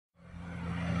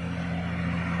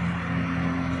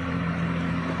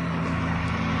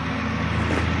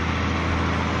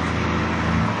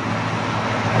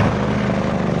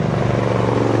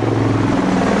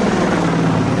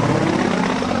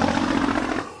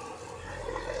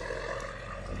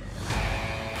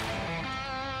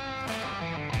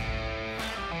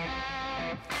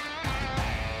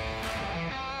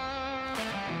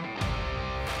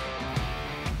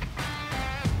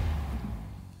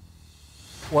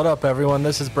What up, everyone?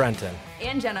 This is Brenton.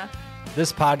 And Jenna.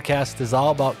 This podcast is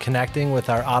all about connecting with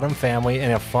our Autumn family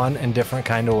in a fun and different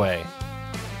kind of way.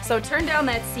 So turn down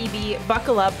that CB,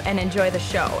 buckle up, and enjoy the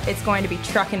show. It's going to be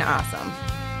truckin' awesome.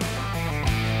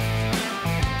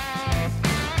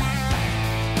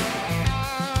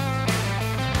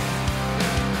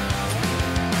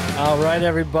 All right,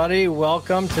 everybody.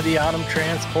 Welcome to the Autumn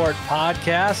Transport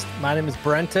Podcast. My name is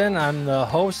Brenton. I'm the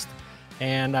host,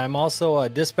 and I'm also a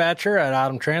dispatcher at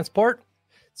Autumn Transport.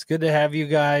 It's good to have you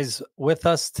guys with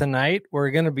us tonight. We're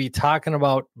going to be talking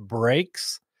about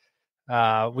brakes.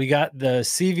 We got the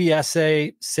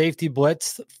CVSA Safety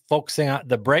Blitz, focusing on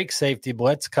the Brake Safety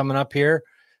Blitz coming up here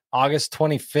August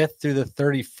 25th through the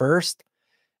 31st.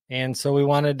 And so we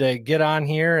wanted to get on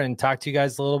here and talk to you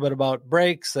guys a little bit about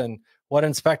brakes and what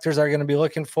inspectors are going to be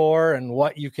looking for and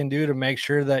what you can do to make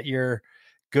sure that you're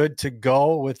good to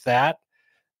go with that.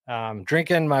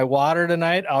 Drinking my water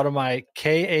tonight out of my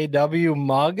KAW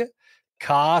mug,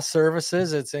 CA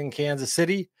Services. It's in Kansas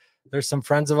City. There's some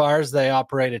friends of ours. They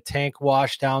operate a tank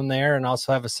wash down there and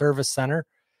also have a service center.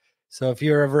 So if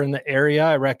you're ever in the area,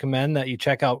 I recommend that you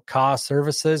check out CA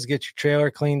Services, get your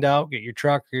trailer cleaned out, get your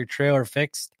truck or your trailer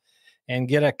fixed, and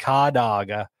get a CA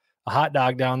dog, a hot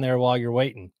dog down there while you're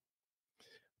waiting.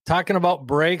 Talking about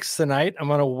brakes tonight, I'm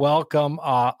going to welcome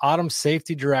Autumn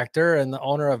Safety Director and the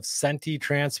owner of Senty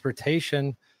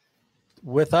Transportation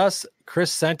with us,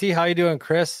 Chris Senty. How you doing,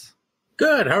 Chris?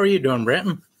 Good. How are you doing,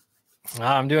 Brenton?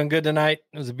 I'm doing good tonight.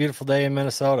 It was a beautiful day in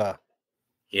Minnesota.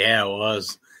 Yeah, it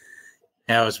was.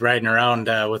 I was riding around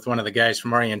with one of the guys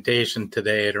from orientation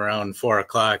today at around 4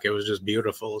 o'clock. It was just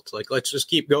beautiful. It's like, let's just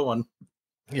keep going.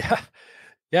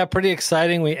 Yeah, pretty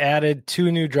exciting. We added 2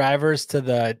 new drivers to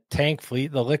the tank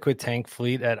fleet, the liquid tank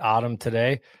fleet at Autumn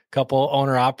today. A couple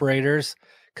owner-operators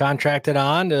contracted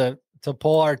on to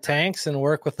pull our tanks and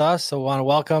work with us. So we want to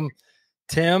welcome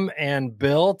Tim and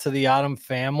Bill to the Autumn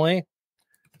family.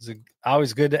 It's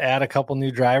always good to add a couple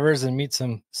new drivers and meet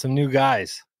some new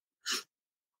guys.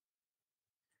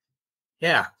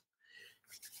 Yeah,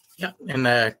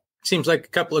 and seems like a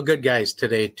couple of good guys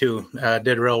today, too.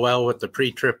 Did real well with the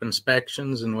pre-trip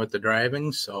inspections and with the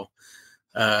driving. So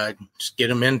just get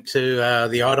them into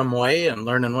the Autumn way and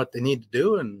learning what they need to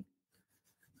do. And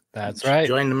that's right.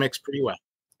 Join the mix pretty well.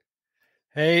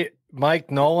 Hey,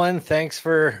 Mike Nolan, thanks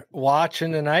for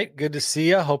watching tonight. Good to see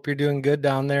you. Hope you're doing good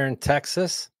down there in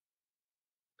Texas.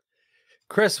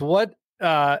 Chris, we'll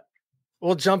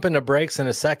jump into brakes in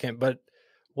a second, but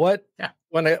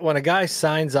when a guy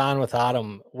signs on with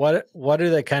Autumn, what do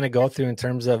they kind of go through in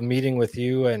terms of meeting with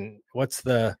you, and what's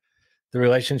the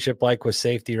relationship like with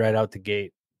safety right out the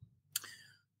gate?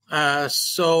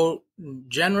 So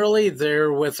generally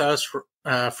they're with us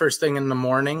first thing in the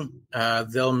morning.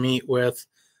 They'll meet with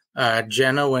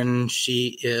Jenna when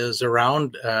she is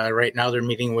around. Right now they're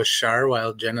meeting with Shar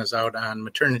while Jenna's out on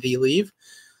maternity leave.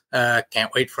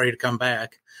 Can't wait for you to come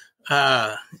back.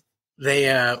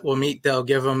 They will meet. They'll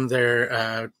give them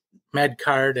their med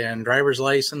card and driver's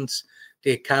license,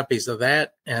 take copies of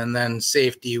that, and then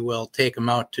safety will take them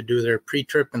out to do their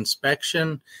pre-trip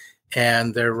inspection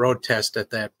and their road test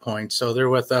at that point. So they're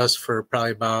with us for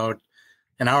probably about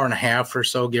an hour and a half or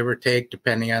so, give or take,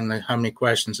 depending on how many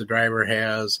questions the driver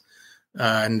has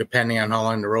and depending on how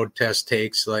long the road test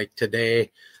takes. Like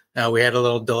today, we had a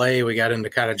little delay. We got into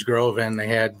Cottage Grove and they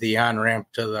had the on-ramp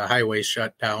to the highway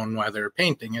shut down while they were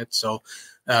painting it. So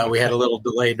we had a little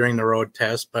delay during the road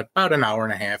test, but about an hour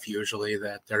and a half usually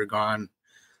that they're gone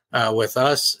with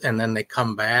us. And then they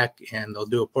come back and they'll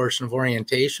do a portion of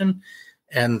orientation.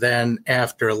 And then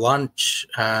after lunch,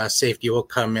 safety will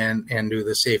come in and do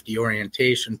the safety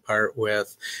orientation part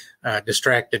with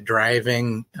distracted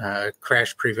driving,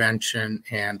 crash prevention,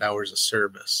 and hours of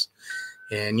service.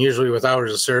 And usually with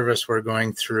hours of service, we're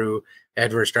going through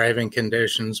adverse driving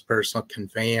conditions, personal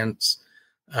conveyance,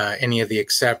 any of the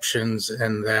exceptions,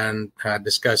 and then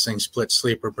discussing split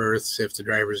sleeper berths if the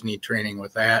drivers need training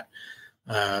with that.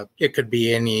 It could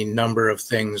be any number of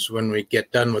things when we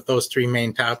get done with those 3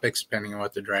 main topics, depending on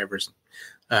what the drivers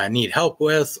need help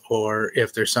with, or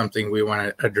if there's something we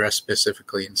want to address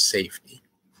specifically in safety.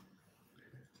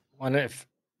 If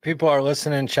people are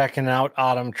listening, checking out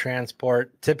Autumn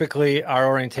Transport, typically our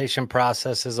orientation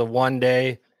process is a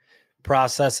 1-day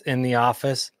process in the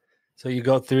office. So you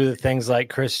go through the things like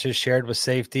Chris just shared with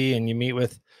safety, and you meet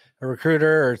with a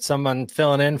recruiter or someone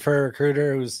filling in for a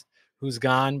recruiter who's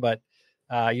gone. But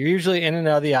you're usually in and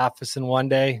out of the office in 1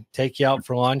 day, take you out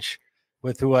for lunch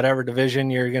with whatever division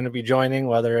you're going to be joining,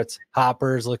 whether it's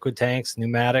hoppers, liquid tanks,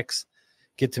 pneumatics,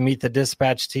 get to meet the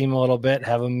dispatch team a little bit,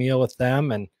 have a meal with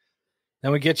them, and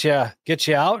then we get you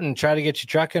out and try to get you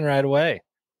trucking right away.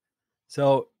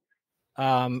 So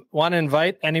want to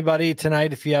invite anybody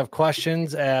tonight, if you have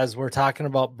questions as we're talking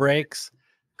about brakes,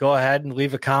 go ahead and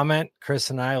leave a comment. Chris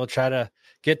and I will try to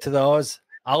get to those.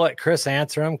 I'll let Chris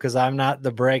answer them because I'm not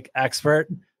the brake expert.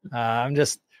 I'm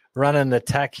just running the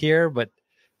tech here, but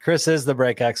Chris is the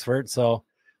brake expert. So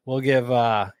we'll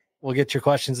get your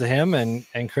questions to him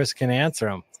and Chris can answer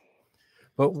them.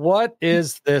 But what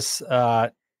is this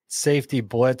safety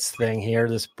blitz thing here,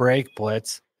 this brake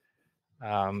blitz?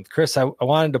 Chris, I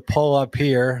wanted to pull up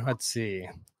here. Let's see.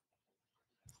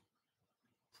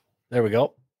 There we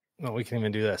go. Oh, we can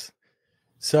even do this.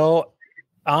 So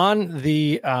on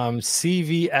the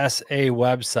CVSA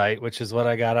website, which is what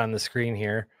I got on the screen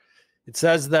here, it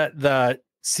says that the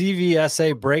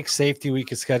CVSA Brake Safety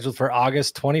Week is scheduled for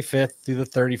August 25th through the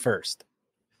 31st.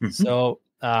 Mm-hmm. So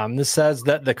this says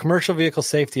that the Commercial Vehicle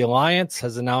Safety Alliance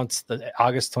has announced the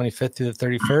August 25th through the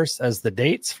 31st as the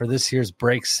dates for this year's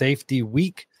Brake Safety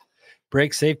Week.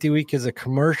 Brake Safety Week is a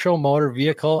commercial motor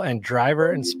vehicle and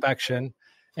driver inspection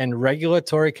and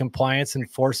regulatory compliance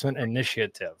enforcement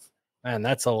initiative. Man,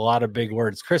 that's a lot of big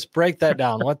words. Chris, break that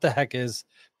down. What the heck is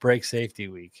Brake Safety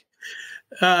Week?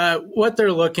 What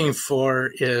they're looking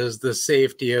for is the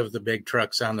safety of the big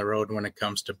trucks on the road when it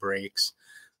comes to brakes.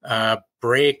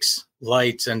 Brakes,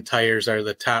 lights, and tires are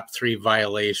the top 3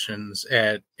 violations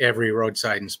at every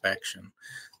roadside inspection.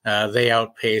 They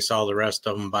outpace all the rest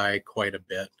of them by quite a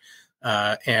bit.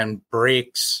 And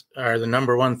brakes are the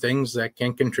number one things that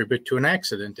can contribute to an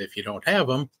accident. If you don't have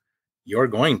them, you're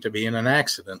going to be in an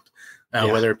accident,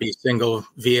 whether it be single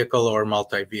vehicle or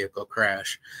multi-vehicle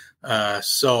crash.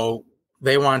 So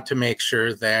they want to make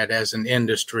sure that as an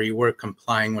industry, we're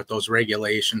complying with those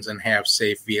regulations and have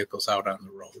safe vehicles out on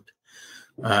the road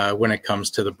when it comes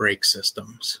to the brake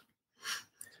systems.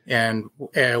 And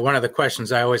one of the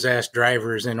questions I always ask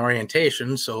drivers in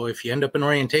orientation, so if you end up in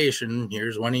orientation,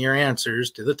 here's one of your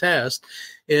answers to the test,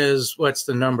 is what's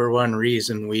the number one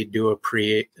reason we do a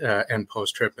pre and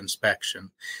post-trip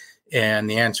inspection? And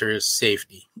the answer is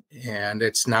safety. And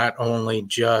it's not only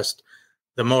just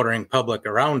the motoring public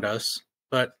around us,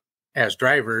 but as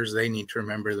drivers, they need to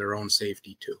remember their own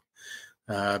safety too.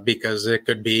 Because it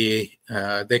could be,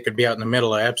 they could be out in the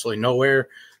middle of absolutely nowhere.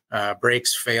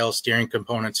 Brakes fail, steering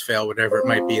components fail, whatever it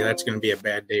might be, that's going to be a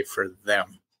bad day for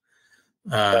them.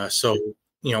 So,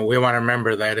 we want to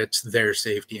remember that it's their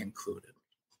safety included.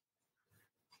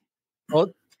 Well,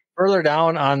 further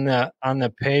down on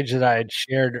the page that I had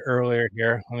shared earlier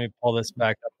here, let me pull this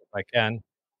back up if I can.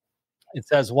 It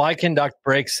says, why conduct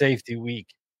Brake Safety Week?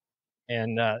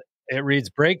 And it reads,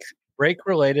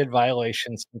 brake-related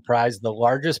violations comprise the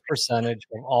largest percentage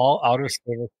of all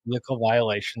out-of-service vehicle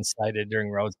violations cited during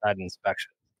roadside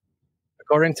inspections.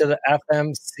 According to the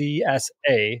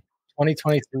FMCSA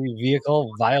 2023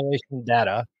 vehicle violation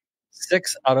data,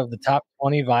 6 out of the top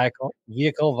 20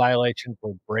 vehicle violations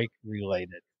were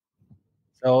brake-related.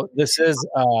 So this is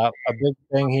a big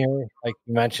thing here, like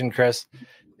you mentioned, Chris,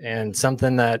 and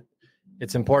something that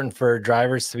it's important for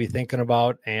drivers to be thinking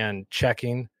about and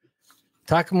checking.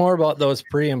 Talk more about those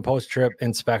pre and post trip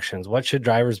inspections. What should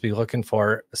drivers be looking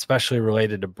for, especially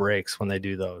related to brakes when they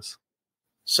do those?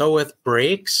 So with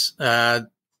brakes,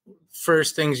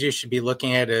 first things you should be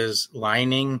looking at is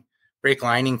brake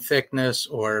lining thickness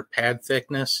or pad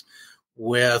thickness.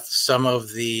 With some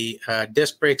of the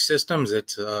disc brake systems,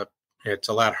 it's a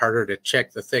lot harder to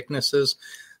check the thicknesses.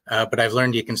 But I've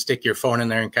learned you can stick your phone in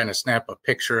there and kind of snap a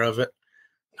picture of it.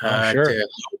 Sure. To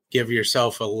give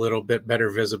yourself a little bit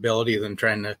better visibility than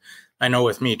trying to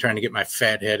get my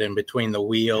fat head in between the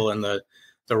wheel and the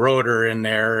rotor in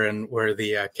there and where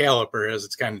the caliper is.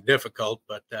 It's kind of difficult,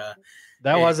 but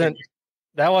that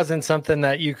wasn't something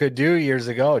that you could do years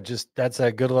ago. Just that's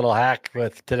a good little hack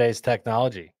with today's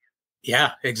technology.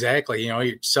 Yeah, exactly.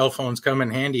 Your cell phones come in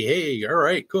handy. Hey, all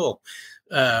right, cool.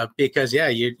 Because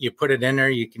you put it in there,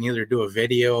 you can either do a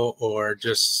video or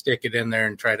just stick it in there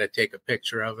and try to take a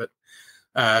picture of it.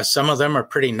 Some of them are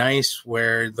pretty nice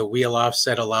where the wheel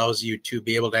offset allows you to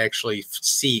be able to actually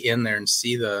see in there and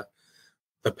see the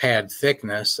pad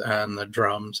thickness on the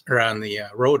drums or on the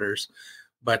rotors.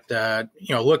 But,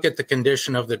 look at the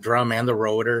condition of the drum and the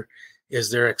rotor. Is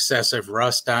there excessive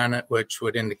rust on it, which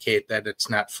would indicate that it's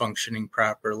not functioning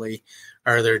properly?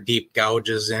 Are there deep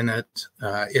gouges in it?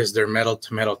 Is there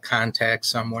metal-to-metal contact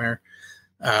somewhere?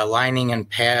 Lining and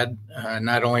pad,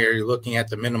 not only are you looking at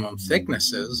the minimum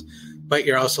thicknesses, but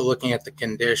you're also looking at the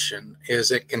condition.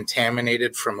 Is it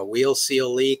contaminated from a wheel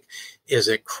seal leak? Is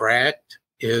it cracked?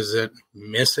 Is it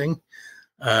missing?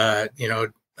 I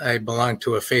belong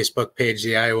to a Facebook page,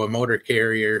 the Iowa Motor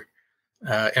Carrier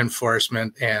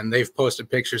Enforcement, and they've posted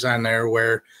pictures on there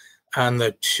where on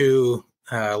the 2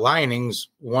 linings,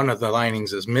 one of the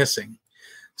linings is missing.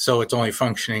 So it's only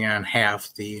functioning on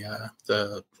half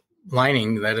the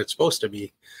lining that it's supposed to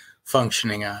be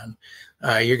functioning on.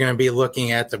 You're going to be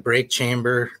looking at the brake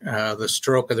chamber, the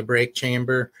stroke of the brake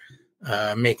chamber,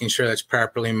 making sure that's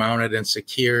properly mounted and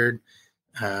secured,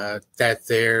 that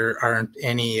there aren't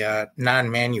any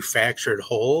non-manufactured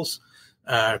holes.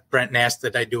 Brenton asked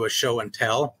that I do a show and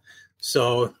tell.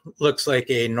 So looks like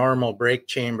a normal brake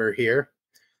chamber here.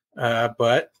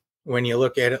 But when you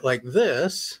look at it like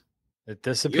this, it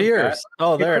disappears.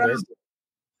 Oh, there it is.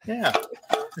 Yeah.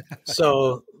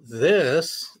 So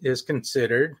this is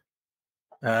considered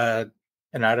an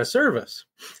out of service.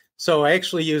 So I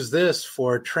actually use this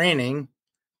for training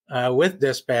with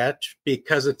dispatch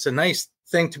because it's a nice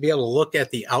thing to be able to look at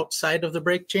the outside of the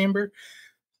brake chamber.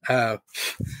 But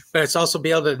it's also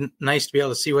nice to be able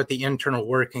to see what the internal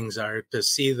workings are, to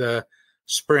see the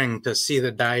spring, to see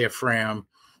the diaphragm,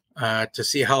 to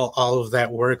see how all of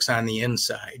that works on the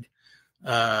inside.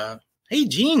 Hey,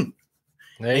 Gene.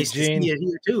 Hey, nice Gene. to see you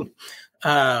here too.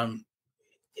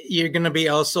 You're going to be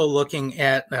also looking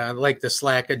at like the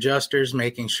slack adjusters,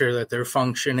 making sure that they're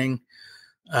functioning.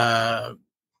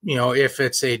 If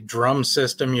it's a drum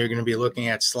system, you're going to be looking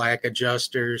at slack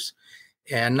adjusters.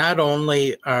 And not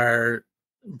only are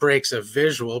brakes a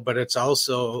visual, but it's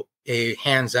also a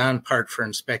hands-on part for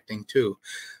inspecting too.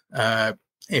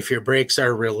 If your brakes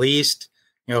are released,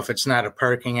 if it's not a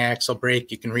parking axle brake,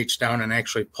 you can reach down and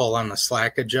actually pull on the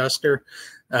slack adjuster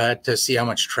to see how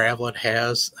much travel it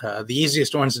has. The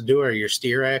easiest ones to do are your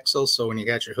steer axles. So when you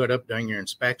got your hood up doing your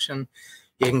inspection,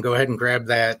 you can go ahead and grab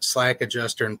that slack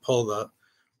adjuster and pull the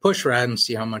push rod and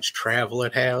see how much travel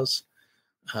it has.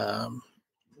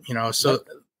 So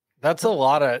that's a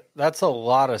lot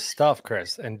of stuff,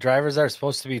 Chris. And drivers are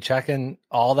supposed to be checking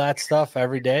all that stuff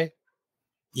every day.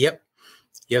 Yep.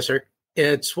 Yes, sir.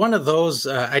 It's one of those.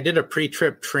 I did a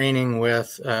pre-trip training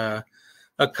with a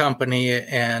company,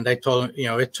 and I told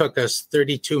them, it took us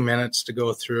 32 minutes to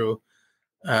go through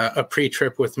a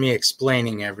pre-trip with me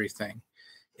explaining everything.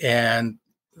 And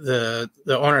the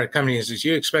owner of the company says,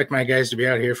 "You expect my guys to be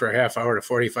out here for a half hour to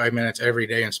 45 minutes every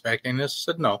day inspecting this?"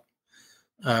 I said, "No,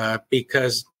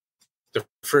 because the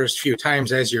first few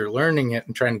times as you're learning it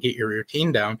and trying to get your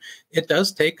routine down, it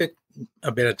does take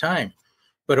a bit of time.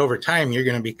 But over time, you're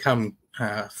going to become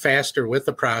faster with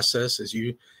the process. As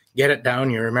you get it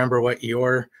down, you remember what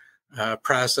your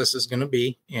process is going to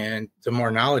be. And the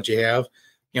more knowledge you have,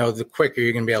 the quicker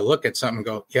you're going to be able to look at something and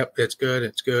go, yep, it's good,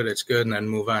 it's good, it's good, and then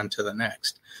move on to the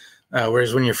next.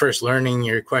 Whereas when you're first learning,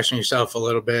 you're questioning yourself a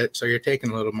little bit, so you're taking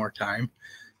a little more time.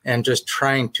 And just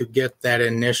trying to get that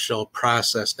initial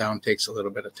process down takes a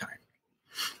little bit of time."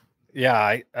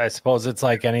 Yeah, I suppose it's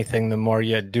like anything. The more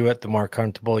you do it, the more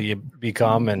comfortable you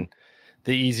become, and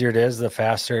the easier it is, the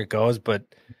faster it goes. But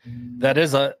that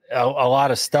is a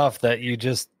lot of stuff that you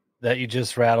just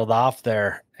rattled off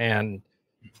there, and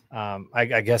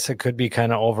I guess it could be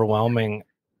kind of overwhelming.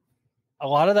 A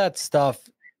lot of that stuff,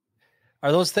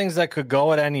 are those things that could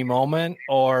go at any moment,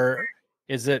 or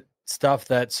is it stuff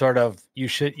that sort of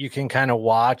you can kind of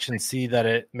watch and see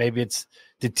that maybe it's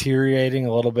deteriorating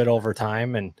a little bit over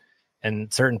time,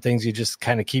 and certain things you just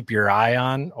kind of keep your eye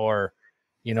on, or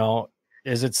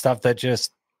is it stuff that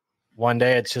just one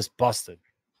day it's just busted?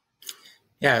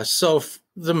 Yeah, so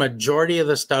the majority of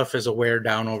the stuff is a wear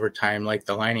down over time, like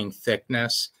the lining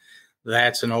thickness.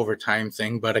 That's an overtime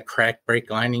thing, but a cracked brake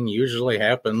lining usually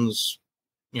happens,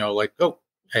 like, oh,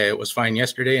 hey, it was fine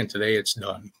yesterday and today it's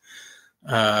done.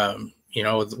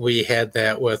 We had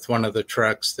that with one of the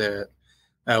trucks that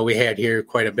we had here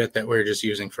quite a bit that we we're just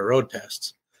using for road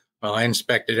tests. Well, I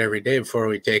inspect it every day before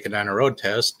we take it on a road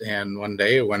test. And one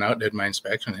day I went out, did my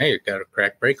inspection. Hey, it got a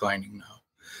cracked brake lining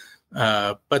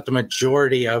now. But the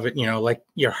majority of it, like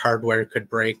your hardware could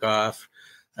break off,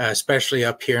 especially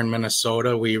up here in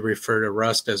Minnesota. We refer to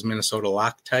rust as Minnesota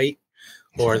Loctite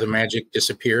or the magic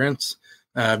disappearance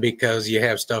because you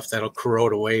have stuff that'll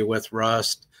corrode away with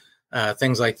rust.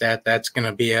 Things like that. That's going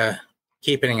to be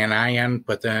keeping an eye on,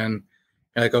 but then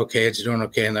you're like, okay, it's doing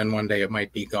okay. And then one day it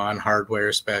might be gone, hardware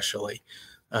especially.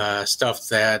 Stuff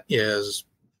that is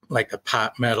like a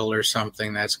pot metal or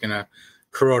something that's going to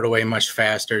corrode away much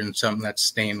faster than something that's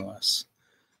stainless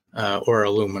or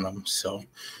aluminum. So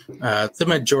the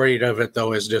majority of it,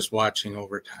 though, is just watching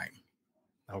over time.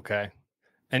 Okay.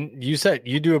 And you said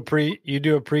you do a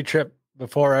pre-trip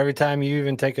before every time you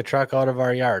even take a truck out of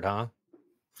our yard, huh?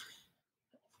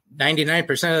 99%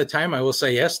 of the time, I will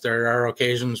say yes. There are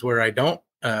occasions where I don't.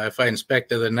 If I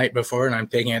inspected the night before and I'm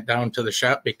taking it down to the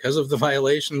shop because of the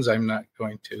violations, I'm not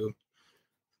going to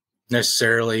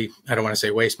necessarily, I don't want to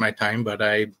say waste my time, but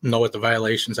I know what the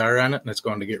violations are on it and it's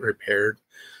going to get repaired.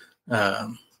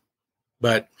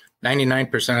 But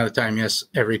 99% of the time, yes,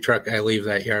 every truck I leave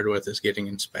that yard with is getting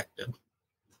inspected.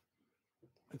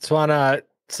 Just want to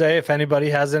say, if anybody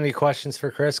has any questions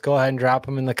for Chris, go ahead and drop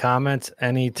them in the comments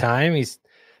anytime. He's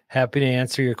happy to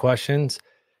answer your questions.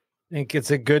 I think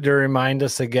it's good to remind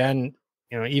us again,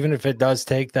 even if it does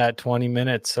take that 20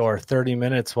 minutes or 30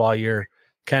 minutes while you're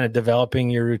kind of developing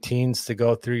your routines to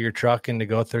go through your truck and to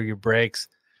go through your brakes.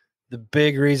 The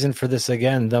big reason for this,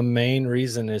 again, the main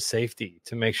reason is safety,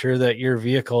 to make sure that your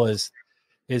vehicle is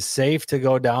safe to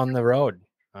go down the road.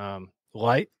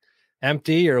 Light,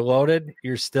 empty, or loaded,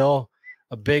 you're still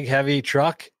a big, heavy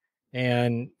truck,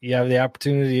 and you have the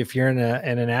opportunity, if you're in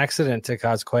an accident, to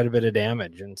cause quite a bit of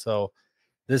damage. And so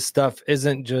this stuff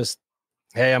isn't just,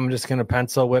 hey, I'm just going to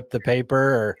pencil whip the paper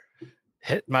or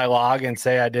hit my log and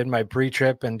say I did my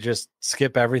pre-trip and just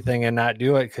skip everything and not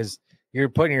do it, because you're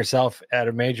putting yourself at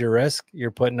a major risk.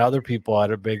 You're putting other people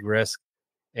at a big risk,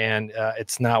 and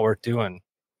it's not worth doing.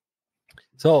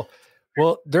 So,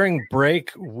 well, during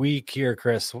break week here,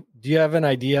 Chris, do you have an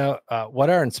idea what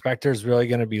are inspectors really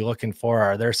going to be looking for?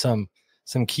 Are there some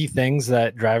key things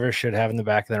that drivers should have in the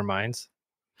back of their minds?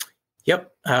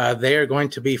 Yep. They are going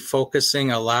to be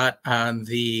focusing a lot on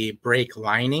the brake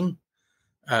lining,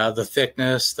 the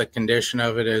thickness, the condition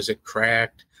of it. Is it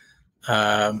cracked?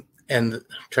 And I'm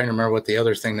trying to remember what the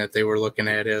other thing that they were looking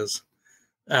at is.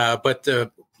 But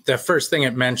the first thing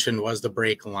it mentioned was the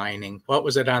brake lining. What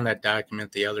was it on that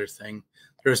document? The other thing,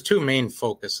 there's two main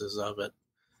focuses of it.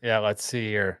 Yeah, let's see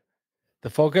here. The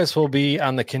focus will be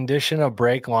on the condition of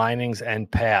brake linings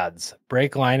and pads.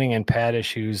 Brake lining and pad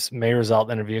issues may result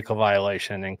in a vehicle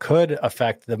violation and could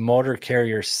affect the motor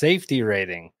carrier safety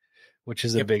rating, which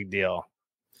is a big deal.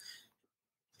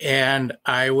 And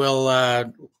I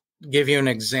will give you an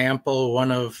example.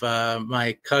 One of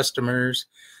my customers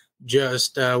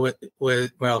just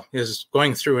is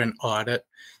going through an audit,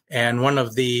 and one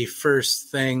of the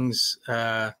first things.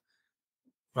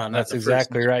 That's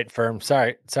exactly right, Fern.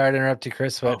 Sorry to interrupt you,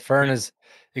 Chris, but Fern is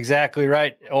exactly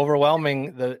right.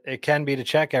 Overwhelming it can be to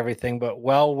check everything, but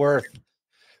well worth,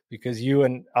 because you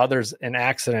and others in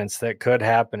accidents that could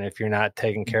happen if you're not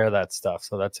taking care of that stuff.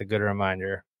 So that's a good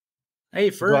reminder.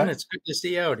 Hey, Fern, it's good to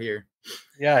see you out here.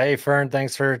 Yeah. Hey, Fern,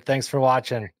 thanks for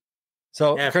watching.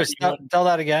 So, Chris, tell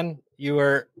that again.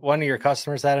 One of your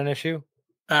customers had an issue?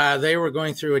 They were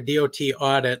going through a DOT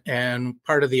audit, and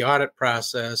part of the audit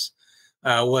process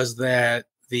was that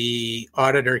the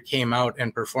auditor came out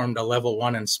and performed a level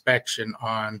 1 inspection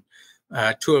on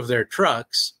 2 of their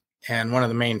trucks. And one of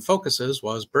the main focuses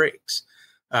was brakes.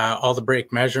 All the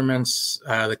brake measurements,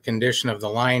 the condition of the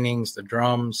linings, the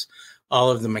drums, all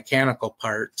of the mechanical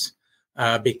parts,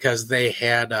 because they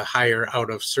had a higher out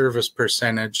of service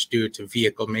percentage due to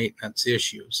vehicle maintenance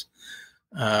issues,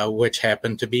 which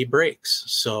happened to be brakes.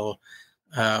 So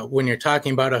when you're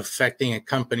talking about affecting a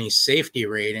company's safety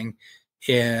rating,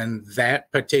 in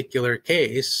that particular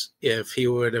case, if he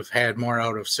would have had more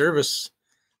out of service,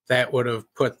 that would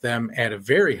have put them at a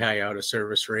very high out of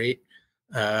service rate,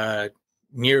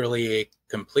 nearly a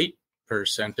complete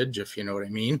percentage, if you know what I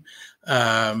mean.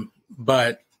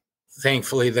 But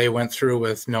thankfully, they went through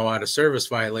with no out of service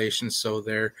violations, so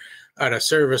their out of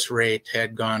service rate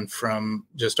had gone from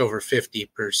just over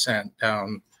 50%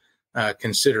 down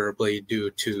considerably due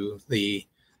to the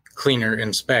cleaner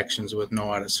inspections with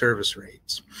no out of service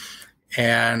rates.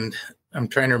 And I'm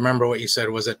trying to remember what you said.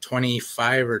 Was it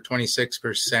 25 or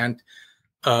 26%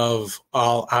 of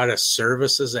all out of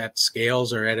services at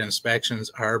scales or at inspections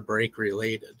are brake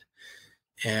related?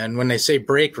 And when they say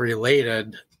brake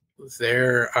related,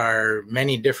 there are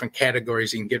many different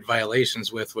categories you can get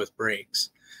violations with brakes.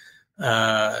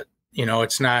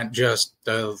 It's not just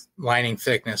the lining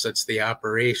thickness, it's the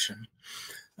operation.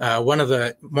 One of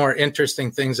the more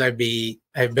interesting things I've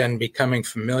been becoming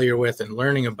familiar with and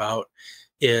learning about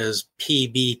is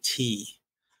PBT.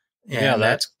 And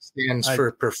that stands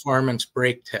for performance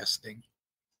brake testing.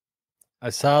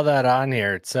 I saw that on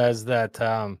here. It says that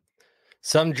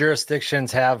some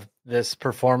jurisdictions have this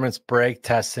performance brake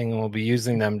testing and will be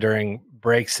using them during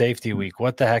Brake Safety Week.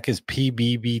 What the heck is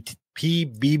PBT?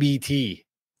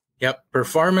 Yep,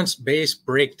 performance-based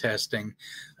brake testing.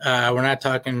 We're not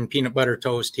talking peanut butter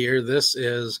toast here. This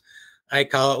is, I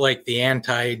call it like the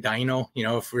anti-dyno.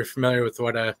 If we're familiar with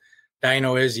what a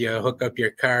dyno is, you hook up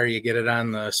your car, you get it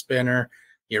on the spinner,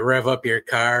 you rev up your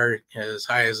car as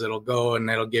high as it'll go, and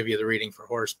that'll give you the reading for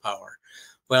horsepower.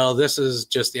 Well, this is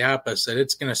just the opposite.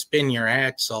 It's going to spin your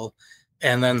axle,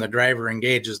 and then the driver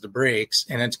engages the brakes,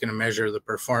 and it's going to measure the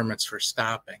performance for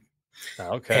stopping.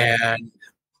 Okay. And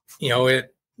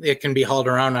it can be hauled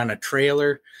around on a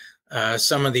trailer.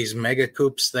 Some of these mega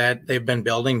coops that they've been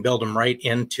building, build them right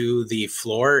into the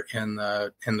floor in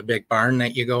the big barn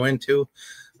that you go into.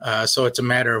 So it's a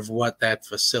matter of what that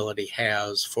facility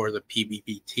has for the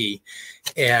PBBT.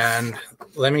 And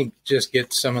let me just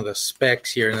get some of the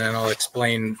specs here, and then I'll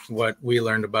explain what we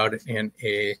learned about it in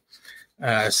a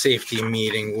safety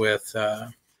meeting with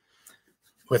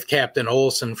Captain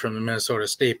Olson from the Minnesota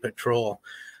State Patrol.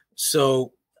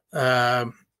 So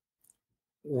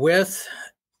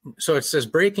so it says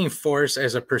braking force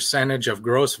as a percentage of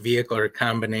gross vehicle or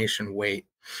combination weight.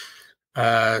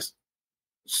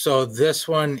 So this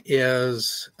one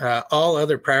is all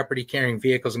other property carrying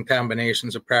vehicles and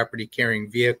combinations of property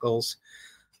carrying vehicles.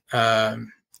 So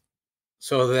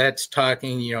that's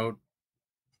talking,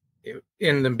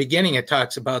 in the beginning, it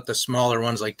talks about the smaller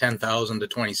ones like 10,000 to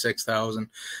 26,000,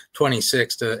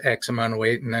 26 to X amount of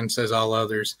weight, and then says all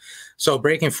others. So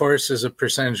braking force is a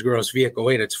percentage of gross vehicle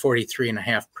weight. It's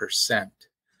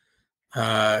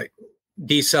 43.5%.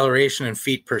 Deceleration in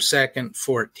feet per second,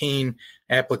 14.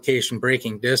 Application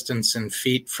braking distance in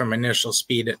feet from initial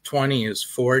speed at 20 is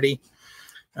 40.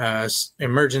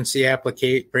 Emergency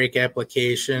brake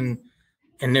application,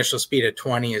 initial speed at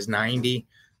 20 is 90.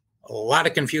 A lot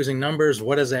of confusing numbers.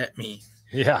 What does that mean?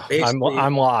 Yeah, I'm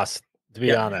lost, to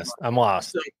be honest. I'm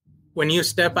lost. So when you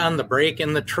step on the brake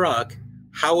in the truck,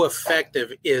 how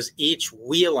effective is each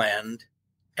wheel end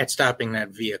at stopping that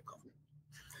vehicle?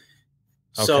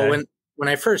 Okay. So when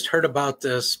I first heard about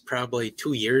this probably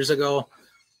 2 years ago,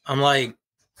 I'm like,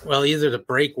 well, either the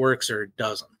brake works or it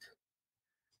doesn't.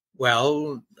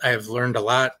 Well, I've learned a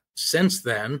lot since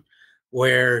then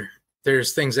where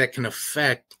there's things that can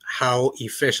affect how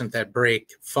efficient that brake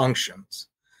functions.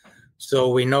 So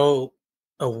we know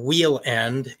a wheel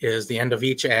end is the end of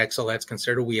each axle. That's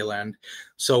considered a wheel end.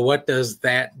 So what does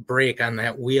that brake on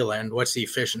that wheel end? What's the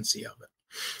efficiency of it?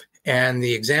 And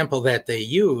the example that they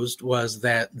used was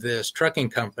that this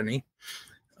trucking company,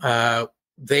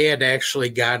 they had actually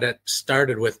got it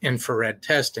started with infrared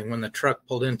testing. When the truck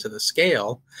pulled into the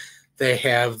scale, they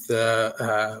have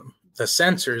the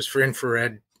sensors for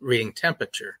infrared reading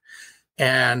temperature.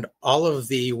 And all of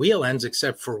the wheel ends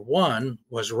except for one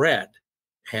was red.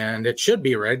 And it should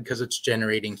be red because it's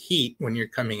generating heat when you're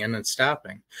coming in and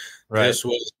stopping. Right. This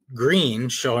was green,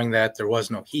 showing that there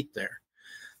was no heat there.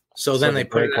 So then they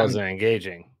put it on, wasn't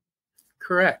engaging.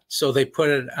 Correct. So they put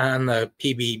it on the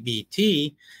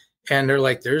PBBT, and they're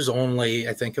like, there's only,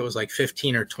 I think it was like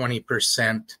 15 or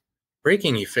 20%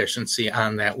 braking efficiency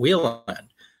on that wheel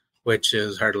end, which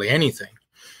is hardly anything.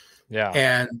 Yeah.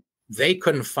 And they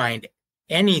couldn't find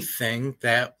anything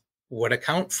that would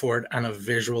account for it on a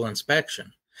visual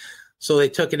inspection. So they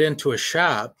took it into a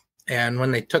shop, and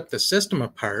when they took the system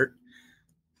apart,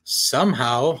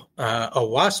 somehow a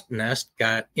wasp nest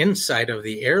got inside of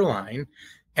the airline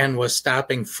and was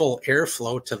stopping full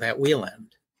airflow to that wheel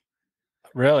end.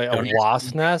 Really? A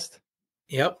wasp nest?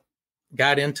 Yep.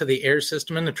 Got into the air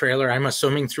system in the trailer, I'm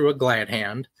assuming through a glad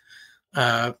hand,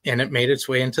 and it made its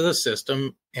way into the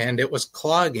system, and it was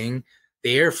clogging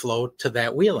the airflow to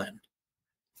that wheel end.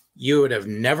 You would have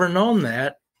never known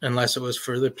that unless it was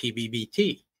for the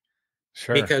PBBT.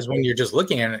 Sure. Because when you're just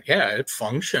looking at it, yeah, it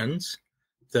functions.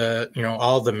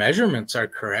 All the measurements are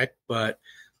correct, but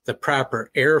the proper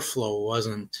airflow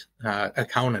wasn't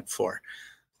accounted for.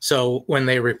 So when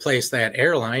they replaced that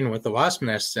airline with the wasp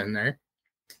nests in there,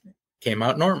 it came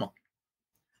out normal.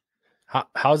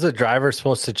 How's the driver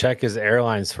supposed to check his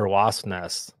airlines for wasp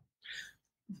nests?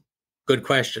 Good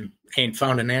question. Ain't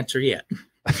found an answer yet.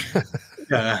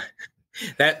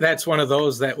 That's one of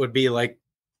those that would be like,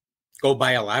 go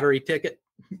buy a lottery ticket.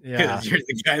 Yeah, you're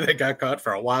the guy that got caught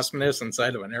for a wasp nest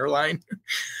inside of an airline.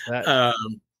 I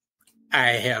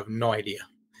have no idea,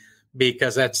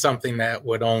 because that's something that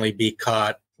would only be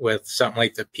caught with something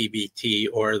like the PBT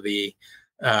or the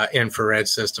infrared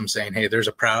system saying, hey, there's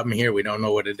a problem here. We don't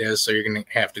know what it is, so you're going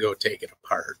to have to go take it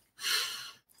apart.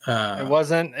 It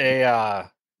wasn't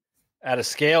at a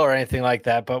scale or anything like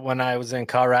that, but when I was in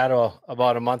Colorado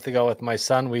about a month ago with my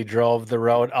son, we drove the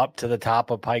road up to the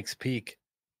top of Pikes Peak.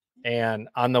 And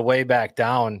on the way back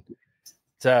down,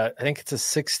 I think it's a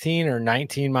 16 or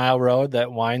 19 mile road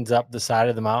that winds up the side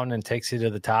of the mountain and takes you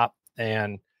to the top.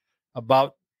 And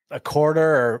about a quarter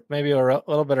or maybe a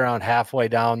little bit around halfway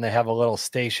down, they have a little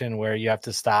station where you have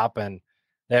to stop, and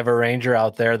they have a ranger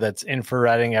out there that's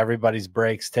infrareding everybody's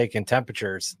brakes, taking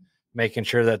temperatures, making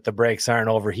sure that the brakes aren't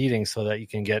overheating so that you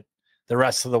can get the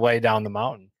rest of the way down the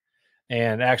mountain.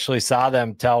 And actually saw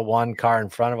them tell one car in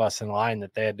front of us in line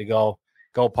that they had to go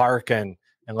park and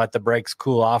let the brakes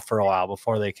cool off for a while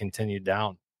before they continued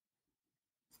down.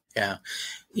 Yeah.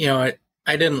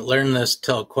 I didn't learn this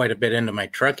till quite a bit into my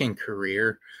trucking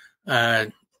career.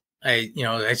 I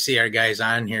see our guys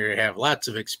on here have lots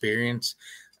of experience.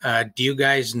 Do you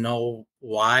guys know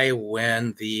why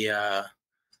when the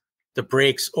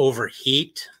brakes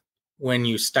overheat when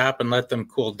you stop and let them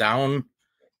cool down,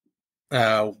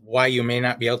 why you may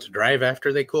not be able to drive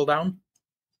after they cool down?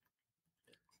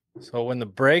 So when the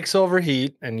brakes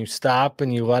overheat and you stop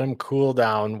and you let them cool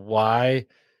down, why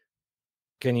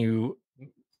can you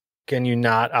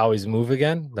not always move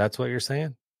again? That's what you're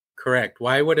saying? Correct.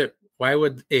 Why would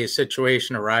a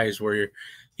situation arise where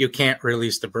you can't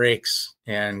release the brakes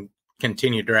and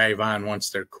continue to drive on once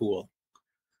they're cooled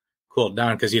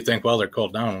down? Because you think, well, they're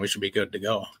cooled down, we should be good to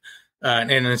go. And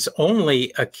it's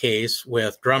only a case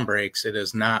with drum brakes. It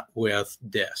is not with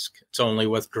disc. It's only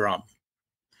with drum.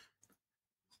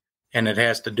 And it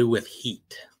has to do with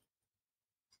heat.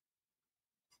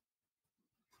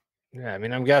 Yeah, I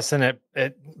mean, I'm guessing it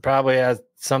probably has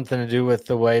something to do with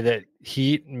the way that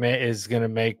heat is going to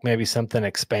make maybe something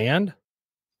expand.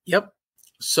 Yep.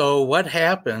 So what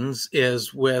happens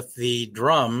is with the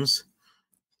drums,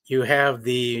 you have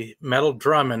the metal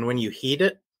drum, and when you heat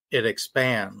it, it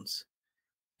expands.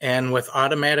 And with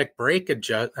automatic brake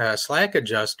slack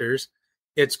adjusters,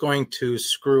 it's going to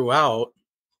screw out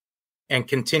and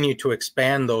continue to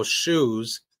expand those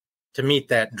shoes to meet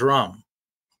that drum.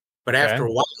 But after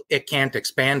a while, it can't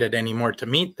expand it anymore to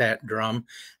meet that drum.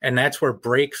 And that's where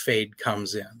brake fade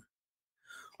comes in.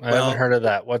 I haven't heard of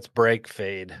that. What's brake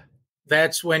fade?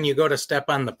 That's when you go to step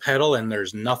on the pedal and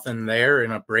there's nothing there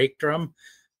in a brake drum,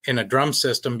 in a drum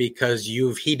system, because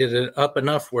you've heated it up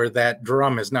enough where that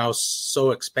drum is now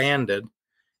so expanded,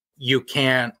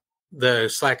 the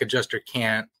slack adjuster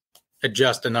can't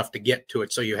adjust enough to get to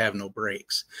it, so you have no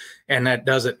brakes. And that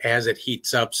does it as it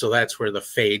heats up. So that's where the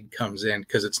fade comes in,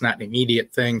 because it's not an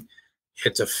immediate thing.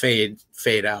 It's a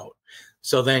fade out.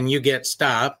 So then you get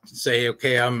stopped, say,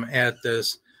 okay, I'm at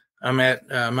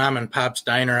Mom and Pop's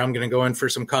Diner. I'm going to go in for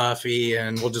some coffee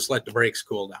and we'll just let the brakes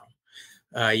cool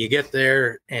down. You get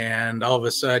there and all of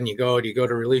a sudden you go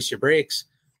to release your brakes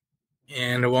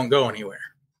and it won't go anywhere.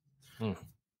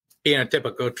 Being a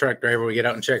typical truck driver, we get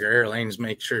out and check our air lanes,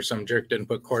 make sure some jerk didn't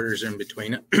put quarters in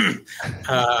between it.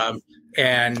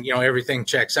 And everything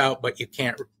checks out, but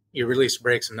you release the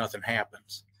brakes and nothing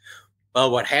happens.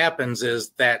 Well, what happens is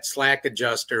that slack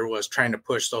adjuster was trying to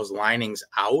push those linings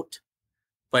out,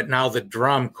 but now the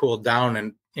drum cooled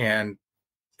down and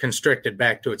constricted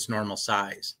back to its normal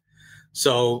size.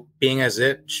 So being as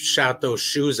it shot those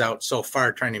shoes out so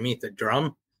far trying to meet the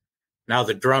drum, now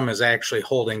the drum is actually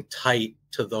holding tight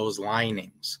to those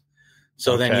linings.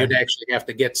 So then you'd actually have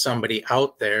to get somebody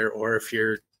out there, or if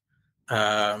you're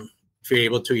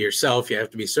able to yourself, you have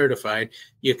to be certified,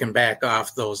 you can back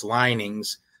off those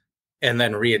linings and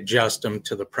then readjust them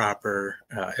to the proper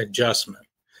adjustment,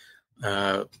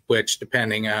 which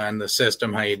depending on the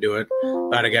system, how you do it, a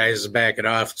lot of guys back it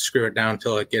off, screw it down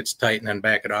till it gets tight and then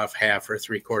back it off half or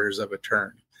 3/4 of a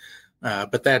turn.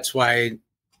 But that's why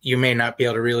you may not be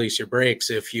able to release your brakes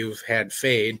if you've had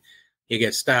fade. You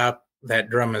get stopped, that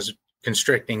drum is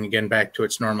constricting again back to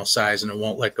its normal size and it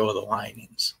won't let go of the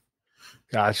linings.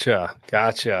 Gotcha.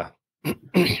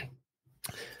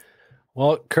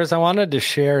 Well, Chris, I wanted to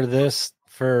share this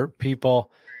for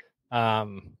people.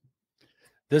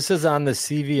 This is on the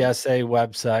CVSA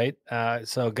website.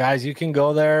 So guys, you can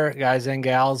go there, guys and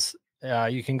gals,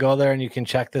 you can go there and you can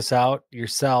check this out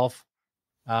yourself.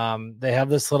 They have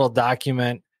this little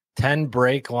document, 10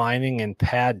 brake lining and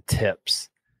pad tips.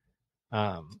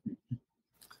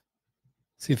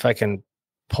 See if I can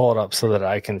pull it up so that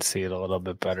I can see it a little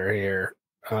bit better here.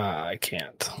 I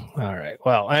can't. All right.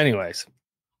 Well, anyways,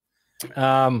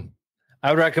 I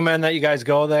would recommend that you guys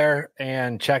go there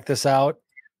and check this out.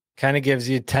 Kind of gives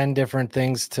you 10 different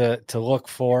things to look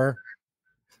for.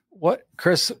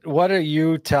 Chris, what are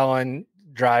you telling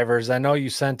drivers? I know you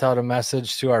sent out a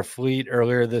message to our fleet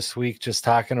earlier this week, just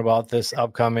talking about this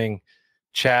upcoming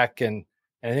check. And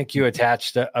I think you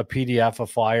attached a PDF, a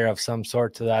flyer of some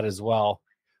sort to that as well.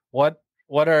 What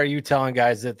are you telling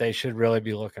guys that they should really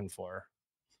be looking for?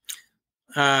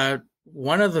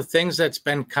 One of the things that's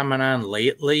been coming on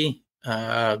lately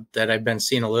that I've been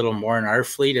seeing a little more in our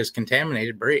fleet is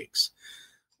contaminated brakes.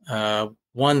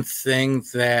 One thing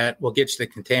that will get you the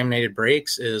contaminated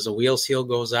brakes is a wheel seal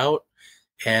goes out,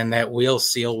 and that wheel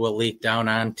seal will leak down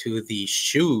onto the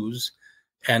shoes.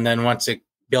 And then once it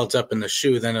builds up in the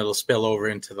shoe, then it'll spill over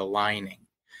into the lining.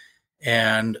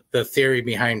 And the theory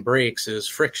behind brakes is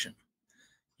friction.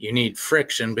 You need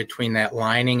friction between that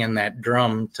lining and that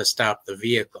drum to stop the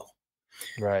vehicle.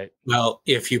 Right. Well,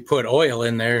 if you put oil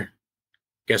in there,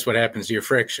 guess what happens to your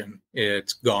friction?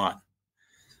 It's gone.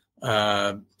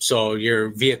 So your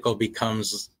vehicle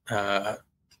becomes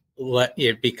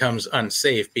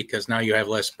unsafe because now you have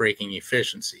less braking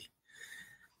efficiency.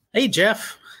 Hey,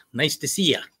 Jeff, nice to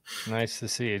see you. Nice to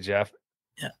see you, Jeff.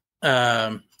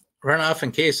 Yeah. Runoff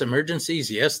in case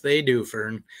emergencies? Yes, they do,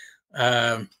 Fern.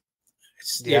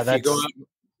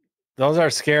 Those are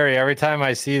scary. Every time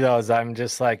I see those, I'm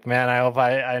just like, man, I hope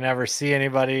I never see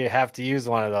anybody have to use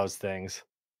one of those things.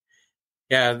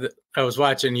 Yeah, I was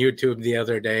watching YouTube the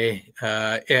other day,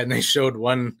 and they showed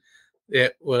one.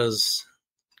 It was,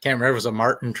 can't remember if it was a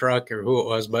Martin truck or who it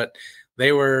was, but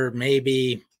they were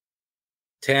maybe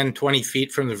 10, 20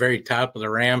 feet from the very top of the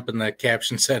ramp, and the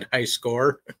caption said high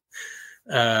score.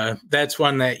 That's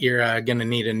one that you're going to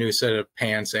need a new set of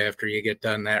pants after you get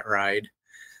done that ride.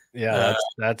 Yeah,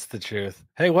 that's the truth.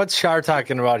 Hey, what's Char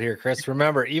talking about here, Chris?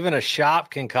 Remember, even a shop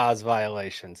can cause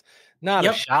violations. Not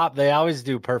a shop. They always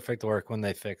do perfect work when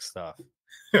they fix stuff.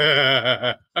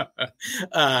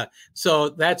 So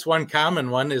that's one common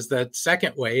one. Is the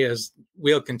second way is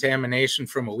wheel contamination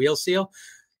from a wheel seal.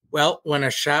 Well, when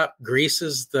a shop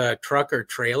greases the truck or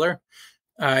trailer,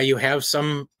 you have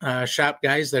some shop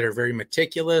guys that are very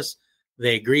meticulous.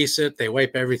 They grease it. They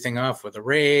wipe everything off with a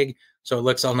rag, so it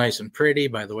looks all nice and pretty.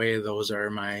 By the way, those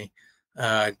are my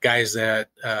guys that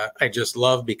I just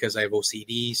love because I have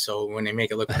OCD. So when they make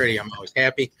it look pretty, I'm always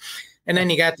happy. And then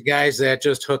you got the guys that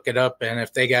just hook it up. And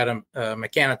if they got a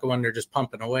mechanical one, they're just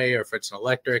pumping away, or if it's an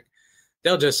electric,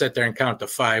 they'll just sit there and count to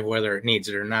 5, whether it needs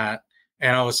it or not.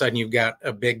 And all of a sudden you've got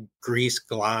a big grease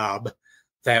glob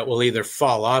that will either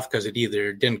fall off because it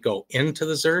either didn't go into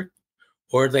the zerk,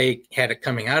 or they had it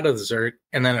coming out of the zerk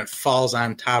and then it falls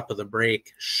on top of the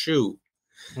brake shoe.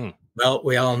 Well,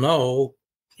 we all know,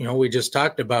 we just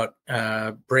talked about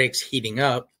brakes heating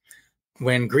up.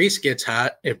 When grease gets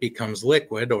hot, it becomes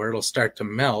liquid, or it'll start to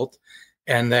melt.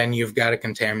 And then you've got a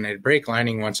contaminated brake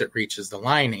lining once it reaches the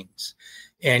linings.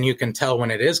 And you can tell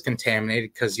when it is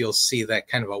contaminated because you'll see that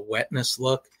kind of a wetness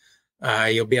look.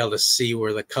 You'll be able to see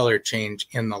where the color change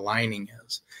in the lining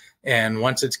is. And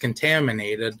once it's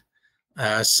contaminated,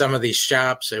 some of these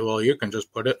shops say, well, you can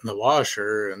just put it in the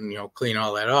washer and, clean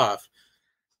all that off.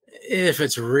 If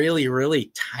it's really,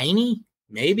 really tiny,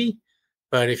 maybe.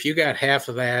 But if you got half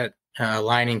of that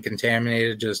lining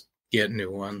contaminated, just get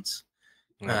new ones.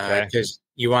 Because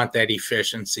you want that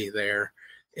efficiency there.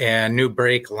 And new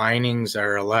brake linings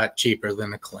are a lot cheaper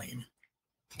than a claim.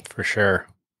 For sure.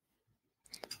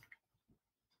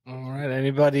 All right.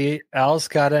 Anybody else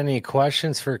got any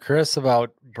questions for Chris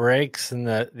about brakes and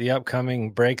the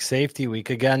upcoming Brake Safety Week?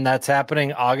 Again, that's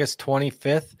happening August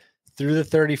 25th through the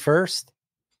 31st.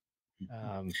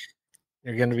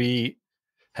 You're going to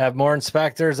have more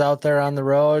inspectors out there on the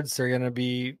roads. They're going to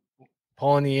be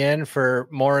pulling you in for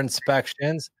more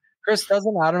inspections. Chris,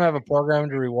 doesn't Autumn have a program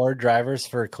to reward drivers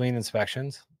for clean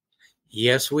inspections?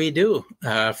 Yes, we do.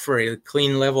 For a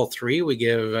clean level 3, we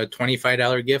give a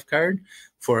 $25 gift card.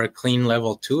 For a clean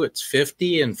level 2, it's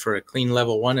 $50, and for a clean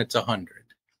level 1, it's $100.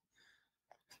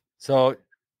 So,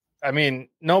 I mean,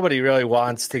 nobody really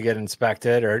wants to get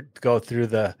inspected or go through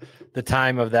the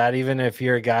time of that. Even if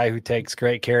you're a guy who takes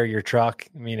great care of your truck,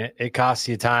 I mean, it costs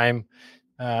you time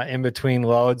in between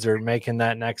loads or making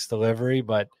that next delivery.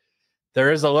 But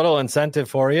there is a little incentive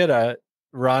for you to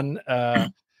run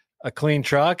a clean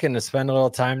truck and to spend a little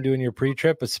time doing your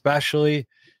pre-trip, especially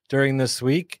during this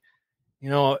week. We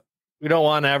don't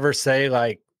want to ever say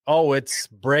like, oh, it's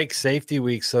brake safety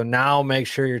week, so now make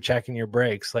sure you're checking your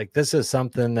brakes. Like, this is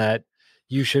something that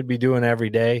you should be doing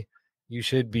every day. You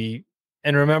should be,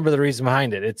 and remember the reason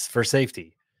behind it. It's for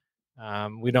safety.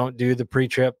 We don't do the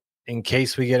pre-trip in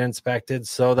case we get inspected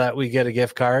so that we get a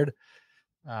gift card.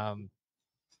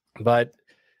 But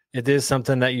it is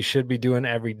something that you should be doing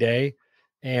every day.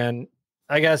 And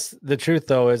I guess the truth,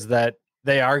 though, is that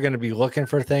they are going to be looking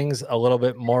for things a little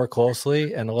bit more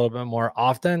closely and a little bit more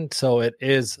often. So it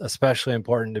is especially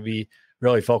important to be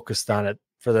really focused on it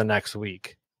for the next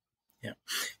week. Yeah.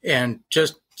 And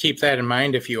just keep that in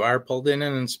mind. If you are pulled in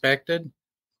and inspected,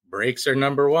 brakes are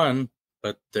number one,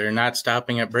 but they're not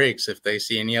stopping at brakes. If they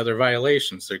see any other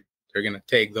violations, they're going to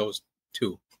take those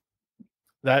too.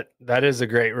 That is a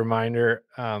great reminder.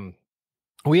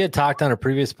 We had talked on a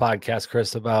previous podcast,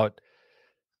 Chris, about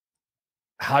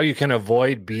how you can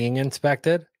avoid being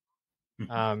inspected.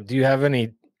 Do you have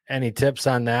any tips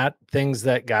on that? Things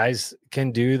that guys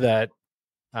can do that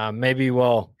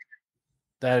that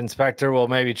inspector will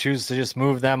maybe choose to just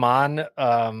move them on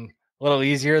a little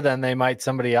easier than they might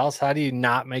somebody else? How do you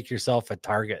not make yourself a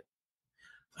target?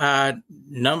 I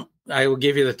will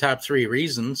give you the top 3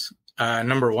 reasons.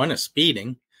 Number 1 is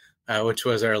speeding. which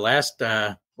was our last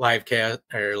live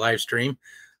stream,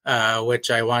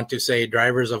 which I want to say,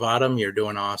 drivers of autumn, you're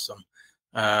doing awesome.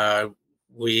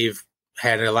 We've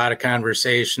had a lot of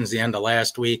conversations the end of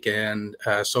last week and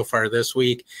so far this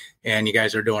week, and you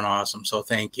guys are doing awesome. So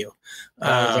thank you.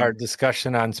 That was our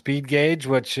discussion on speed gauge,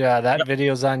 which that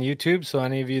video is on YouTube. So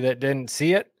any of you that didn't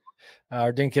see it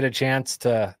or didn't get a chance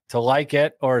to like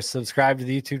it or subscribe to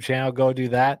the YouTube channel, go do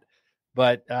that.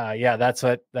 But yeah, that's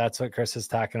what Chris is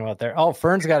talking about there. Oh,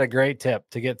 Fern's got a great tip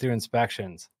to get through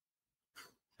inspections.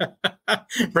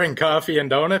 Bring coffee and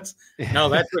donuts. No,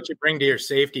 that's what you bring to your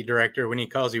safety director when he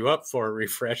calls you up for a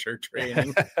refresher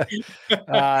training.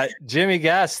 Jimmy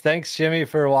Guest, thanks Jimmy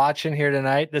for watching here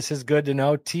tonight. This is good to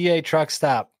know. TA Truck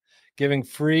Stop giving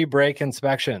free brake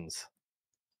inspections.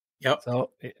 Yep.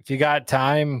 So if you got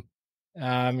time,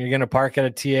 you're going to park at a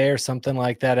TA or something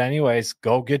like that anyways,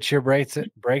 go get your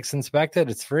brakes inspected.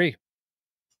 It's free.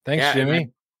 Thanks, Jimmy.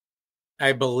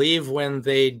 I believe when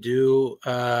they do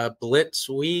Blitz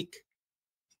week,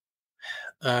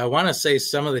 I want to say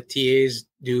some of the TAs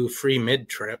do free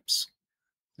mid-trips,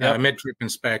 mid-trip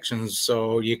inspections,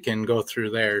 so you can go through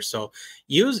there. So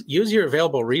use your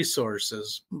available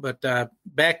resources. But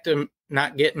back to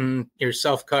not getting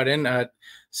yourself caught in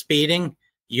speeding,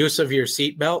 use of your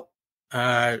seatbelt,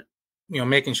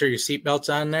 making sure your seatbelt's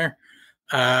on there,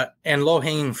 and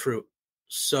low-hanging fruit.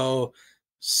 So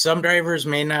some drivers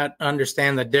may not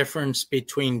understand the difference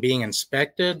between being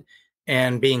inspected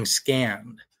and being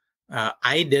scanned.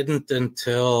 I didn't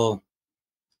until,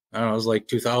 I don't know, it was like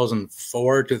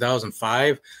 2004,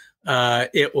 2005.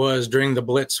 It was during the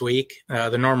Blitz week,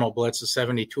 the normal Blitz, the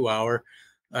 72-hour.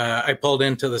 I pulled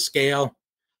into the scale.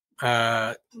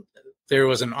 There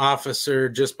was an officer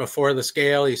just before the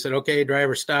scale. He said, "Okay,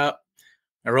 driver, stop."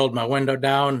 I rolled my window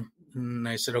down. And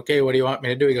I said, "Okay, what do you want me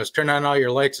to do?" He goes, "Turn on all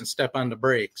your lights and step on the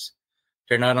brakes."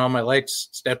 Turned on all my lights,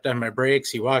 stepped on my brakes.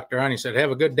 He walked around. He said,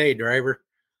 "Have a good day, driver."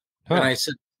 Huh. And I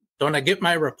said, "Don't I get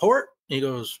my report?" He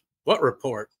goes, "What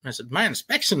report?" I said, "My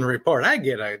inspection report. I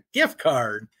get a gift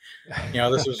card."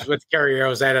 This was with the carrier I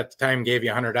was at the time, gave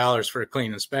you $100 for a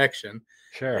clean inspection.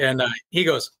 Sure. And he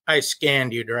goes, "I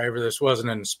scanned you, driver. This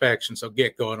wasn't an inspection, so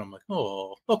get going." I'm like,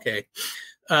 "Oh, okay."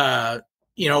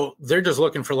 They're just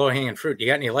looking for low-hanging fruit. You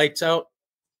got any lights out?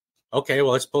 Okay,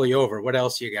 well, let's pull you over. What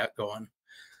else you got going?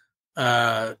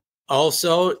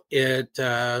 Also,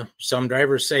 some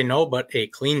drivers say no, but a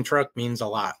clean truck means a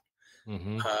lot.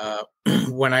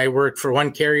 Mm-hmm. When I worked for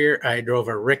one carrier, I drove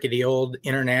a rickety old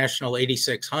International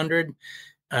 8600.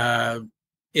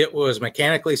 It was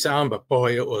mechanically sound, but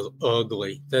boy, it was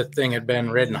ugly. That thing had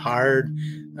been ridden hard.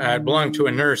 It belonged to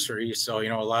a nursery, so, a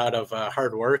lot of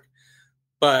hard work.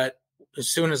 But as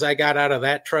soon as I got out of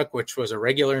that truck, which was a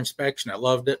regular inspection, I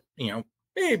loved it.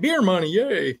 Hey, beer money,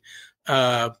 yay.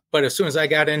 But as soon as I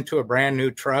got into a brand new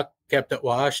truck, kept it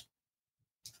washed,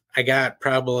 I got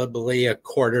probably a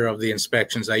quarter of the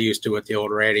inspections I used to with the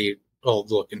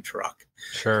old looking truck.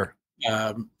 Sure.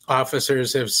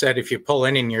 Officers have said if you pull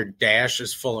in and your dash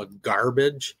is full of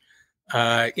garbage,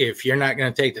 if you're not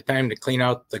going to take the time to clean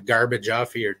out the garbage off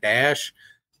of your dash,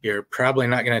 you're probably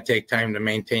not going to take time to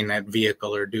maintain that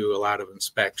vehicle or do a lot of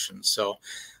inspections. So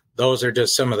those are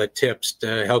just some of the tips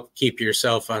to help keep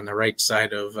yourself on the right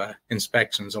side of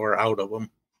inspections or out of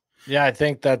them. Yeah, I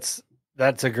think that's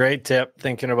a great tip,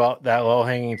 thinking about that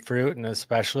low-hanging fruit, and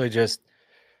especially just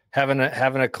having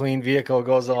a clean vehicle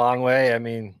goes a long way. I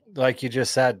mean, like you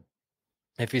just said,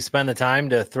 if you spend the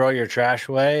time to throw your trash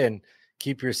away and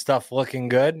keep your stuff looking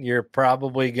good, you're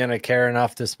probably going to care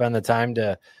enough to spend the time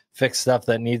to fix stuff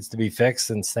that needs to be fixed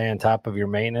and stay on top of your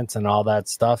maintenance and all that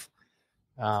stuff.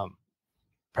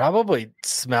 Probably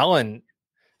smelling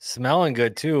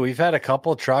good too. We've had a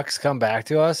couple trucks come back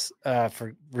to us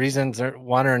for reasons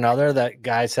one or another that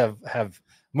guys have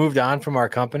moved on from our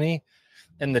company,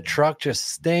 and the truck just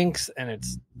stinks and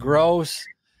it's gross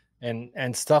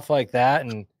and stuff like that.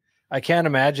 And I can't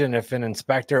imagine if an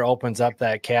inspector opens up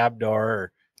that cab door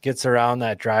or gets around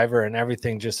that driver and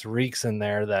everything just reeks in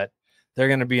there, that they're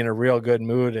going to be in a real good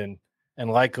mood and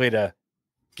likely to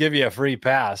give you a free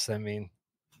pass. I mean,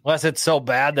 unless it's so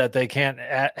bad that they can't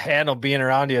handle being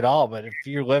around you at all. But if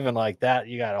you're living like that,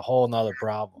 you got a whole nother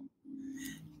problem.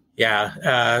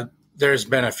 Yeah. There's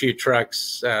been a few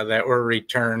trucks that were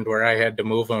returned where I had to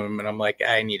move them, and I'm like,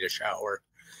 I need a shower.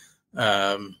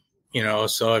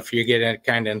 So if you get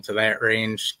kind of into that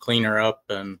range, clean her up,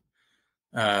 and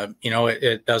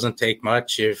it doesn't take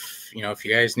much. If you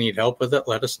guys need help with it,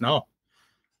 let us know.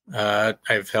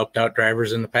 I've helped out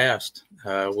drivers in the past.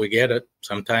 We get it.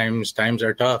 Sometimes times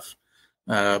are tough,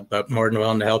 but more than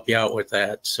willing to help you out with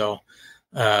that. So,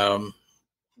 the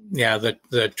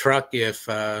truck, if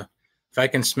if I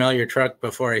can smell your truck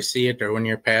before I see it, or when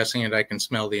you're passing it, I can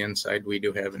smell the inside, we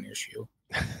do have an issue.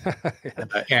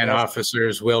 And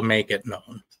officers will make it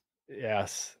known.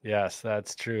 Yes,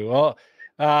 that's true. Well,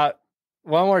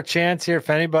 one more chance here. If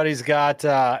anybody's got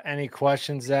any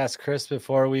questions to ask Chris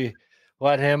before we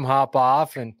let him hop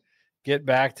off and get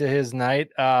back to his night.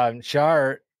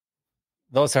 Char,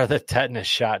 those are the tetanus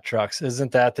shot trucks.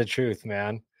 Isn't that the truth,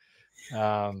 man?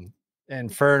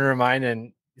 And Fern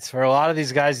reminding, for a lot of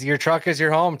these guys, your truck is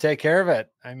your home. Take care of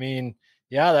it. I mean,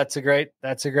 yeah, that's a great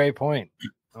point. You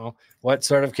know, what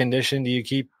sort of condition do you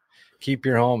keep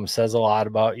your home? Says a lot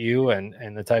about you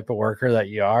and the type of worker that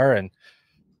you are, and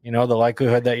you know the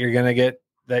likelihood that you're gonna get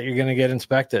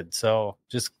inspected. So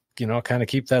just kind of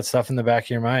keep that stuff in the back of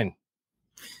your mind.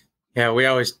 Yeah, we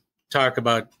always talk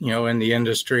about, in the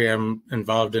industry, I'm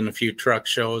involved in a few truck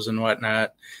shows and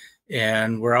whatnot,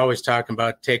 and we're always talking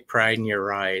about take pride in your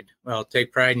ride. Well,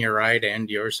 take pride in your ride and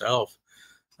yourself,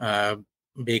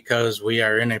 because we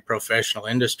are in a professional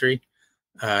industry.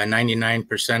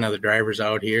 99% of the drivers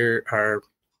out here are,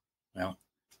 well,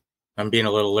 I'm being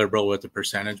a little liberal with the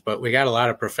percentage, but we got a lot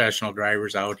of professional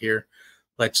drivers out here.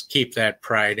 Let's keep that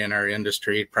pride in our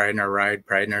industry, pride in our ride,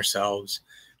 pride in ourselves,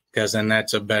 because then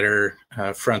that's a better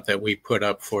front that we put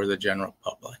up for the general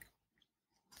public.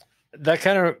 That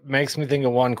kind of makes me think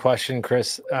of one question,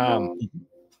 Chris.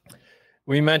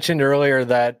 We mentioned earlier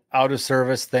that out of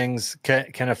service things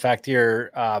can affect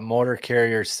your motor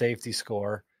carrier safety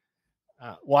score.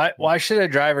 Why should a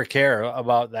driver care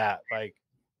about that? Like,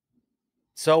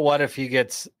 so what if he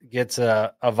gets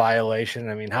a violation?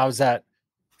 I mean, how's that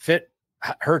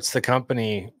hurts the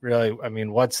company really? I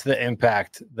mean, what's the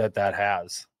impact that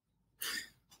has?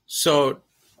 So,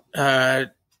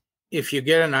 if you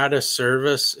get an out of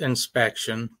service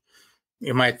inspection,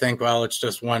 you might think, well, it's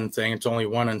just one thing. It's only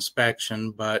one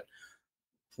inspection. But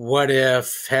what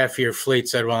if half of your fleet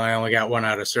said, well, I only got one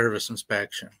out of service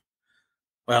inspection?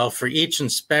 Well, for each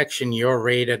inspection, you're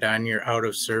rated on your out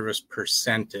of service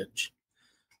percentage.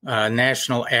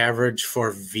 National average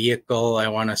for vehicle, I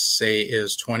want to say,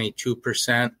 is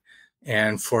 22%,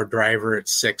 and for driver,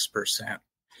 it's 6%.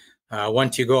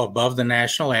 Once you go above the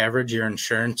national average, your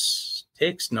insurance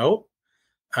takes note.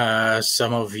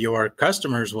 Some of your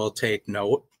customers will take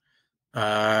note.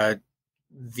 Depending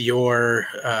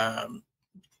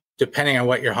on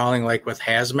what you're hauling, like with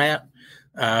hazmat,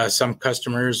 some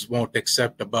customers won't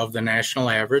accept above the national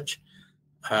average.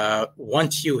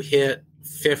 Once you hit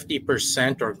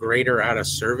 50% or greater out of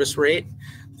service rate,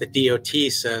 the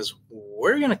DOT says,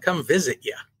 we're going to come visit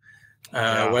you,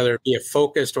 whether it be a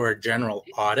focused or a general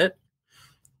audit.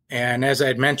 And as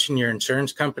I'd mentioned, your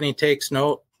insurance company takes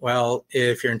note. Well,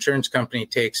 if your insurance company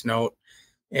takes note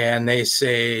and they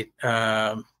say,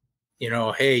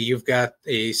 hey, you've got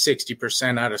a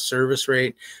 60% out of service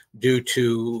rate due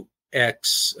to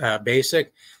X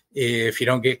basic. If you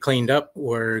don't get cleaned up,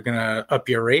 we're going to up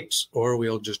your rates or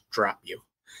we'll just drop you,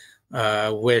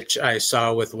 which I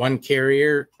saw with one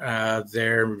carrier.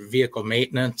 Their vehicle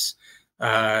maintenance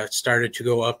started to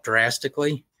go up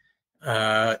drastically.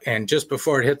 And just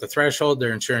before it hit the threshold,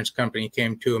 their insurance company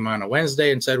came to them on a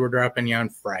Wednesday and said, we're dropping you on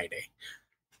Friday.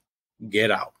 Get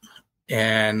out.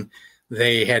 And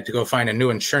they had to go find a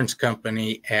new insurance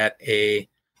company at a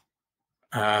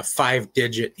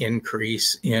 5-digit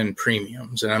increase in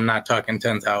premiums. And I'm not talking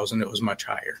 10,000. It was much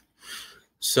higher.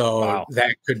 So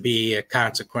That could be a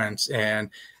consequence.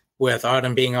 And with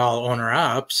Autumn being all owner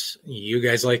ops, you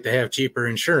guys like to have cheaper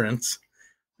insurance.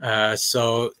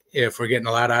 So if we're getting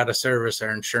a lot out of service,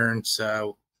 our insurance,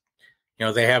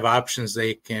 they have options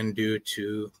they can do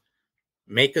to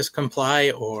make us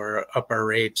comply or up our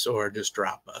rates or just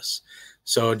drop us.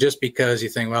 So just because you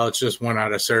think, well, it's just one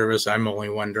out of service, I'm only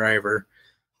one driver.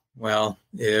 Well,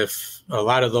 if a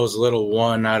lot of those little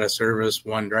one out of service,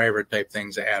 one driver type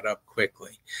things add up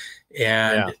quickly.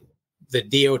 And the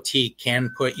DOT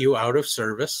can put you out of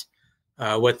service.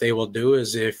 What they will do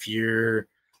is if your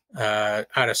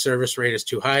out of service rate is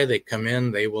too high, they come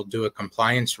in, they will do a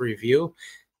compliance review.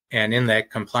 And in that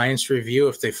compliance review,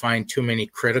 if they find too many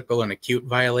critical and acute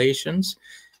violations,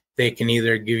 they can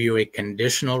either give you a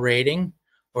conditional rating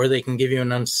or they can give you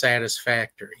an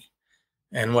unsatisfactory.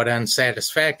 And what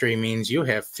unsatisfactory means, you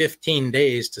have 15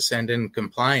 days to send in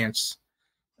compliance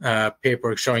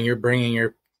paperwork showing you're bringing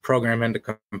your program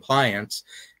into compliance.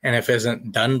 And if it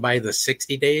isn't done by the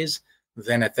 60 days,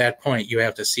 then at that point you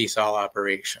have to cease all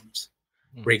operations,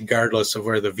 regardless of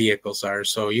where the vehicles are.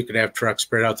 So you could have trucks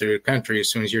spread out through the country. As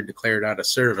soon as you're declared out of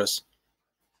service,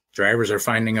 drivers are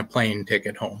finding a plane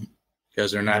ticket home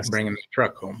because they're not bringing the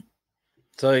truck home.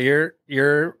 So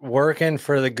you're working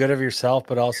for the good of yourself,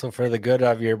 but also for the good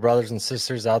of your brothers and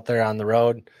sisters out there on the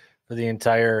road, for the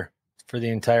entire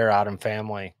Autumn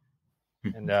family.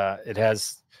 And it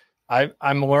has,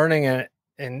 I'm learning it.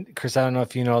 And Chris, I don't know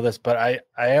if you know this, but I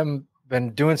am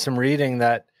been doing some reading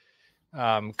that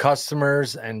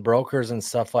customers and brokers and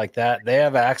stuff like that, they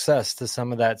have access to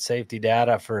some of that safety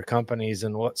data for companies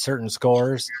and what certain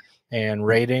scores and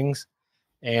ratings.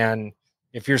 And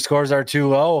if your scores are too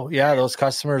low, yeah, those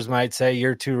customers might say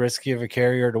you're too risky of a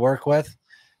carrier to work with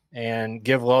and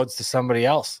give loads to somebody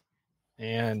else.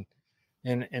 And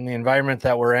in the environment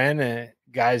that we're in,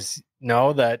 guys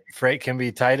know that freight can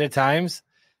be tight at times.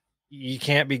 You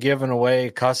can't be giving away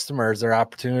customers or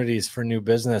opportunities for new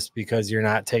business because you're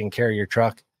not taking care of your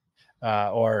truck,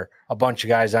 or a bunch of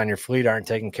guys on your fleet aren't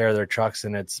taking care of their trucks,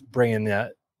 and it's bringing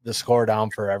the score down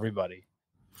for everybody.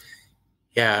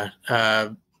 Yeah.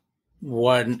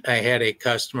 I had a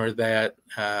customer that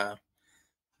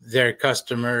their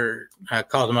customer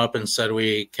called them up and said,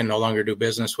 we can no longer do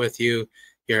business with you.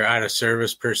 Your out of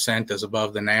service percent is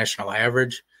above the national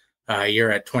average.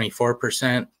 You're at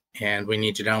 24%, and we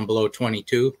need you down below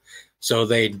 22. So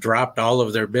they dropped all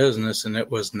of their business, and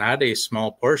it was not a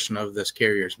small portion of this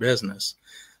carrier's business.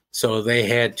 So they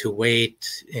had to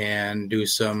wait and do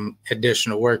some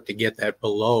additional work to get that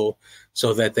below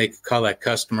so that they could call that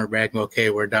customer back and go, okay,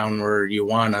 we're down where you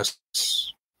want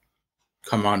us.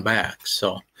 Come on back.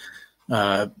 So,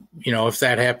 if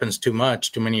that happens too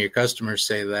much, too many of your customers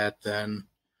say that, then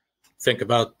think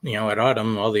about, at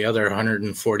Autumn, all the other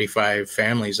 145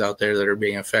 families out there that are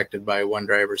being affected by one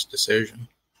driver's decision.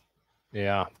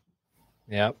 Yeah.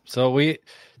 Yeah. So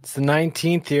it's the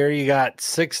 19th here. You got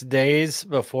 6 days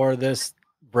before this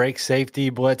brake safety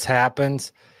blitz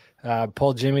happens.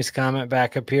 Pull Jimmy's comment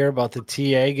back up here about the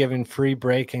TA giving free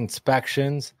brake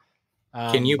inspections.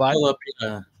 Can you pull up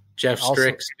Jeff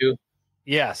Strix too?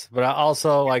 Yes. But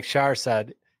also, like Shar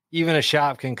said, even a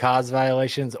shop can cause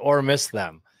violations or miss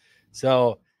them.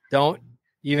 So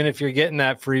even if you're getting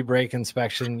that free brake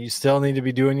inspection, you still need to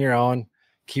be doing your own,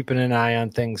 keeping an eye on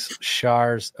things.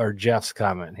 Shar's or Jeff's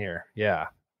comment here. Yeah.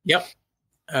 Yep.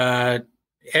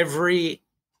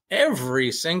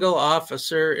 Every single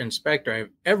officer inspector I've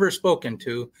ever spoken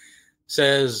to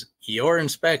says your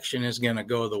inspection is going to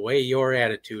go the way your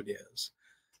attitude is.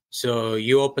 So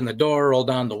you open the door, roll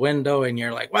down the window, and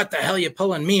you're like, what the hell are you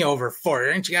pulling me over for?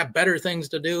 Ain't you got better things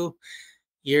to do?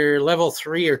 Your level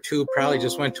 3 or 2 probably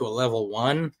just went to a level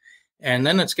 1. And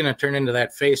then it's going to turn into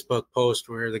that Facebook post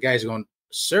where the guy's going,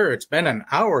 sir, it's been an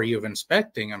hour you've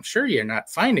inspecting. I'm sure you're not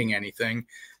finding anything.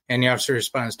 And the officer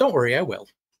responds, don't worry, I will.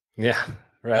 Yeah,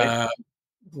 right.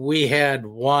 We had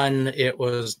one, it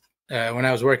was when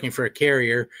I was working for a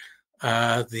carrier,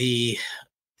 the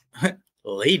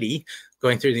lady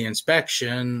going through the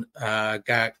inspection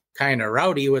got kind of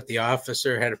rowdy with the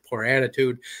officer, had a poor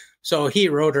attitude. So he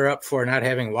wrote her up for not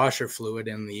having washer fluid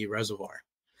in the reservoir.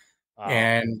 Wow.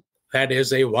 And that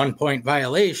is a 1-point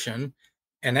violation.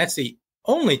 And that's the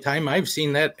only time I've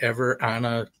seen that ever on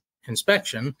a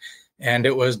inspection. And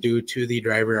it was due to the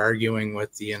driver arguing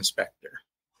with the inspector.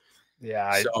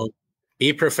 Yeah. So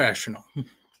be professional.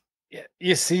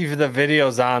 You see the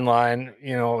videos online,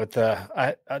 with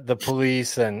the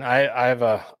police, and I have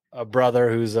a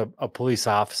brother who's a police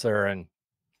officer, and,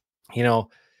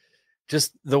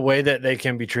 just the way that they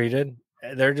can be treated.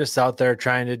 They're just out there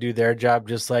trying to do their job,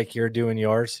 just like you're doing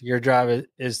yours. Your job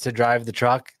is to drive the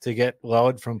truck to get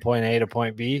load from point A to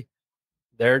point B.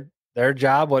 Their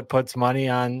job, what puts money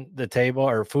on the table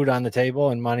or food on the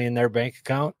table and money in their bank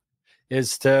account,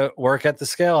 is to work at the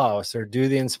scale house or do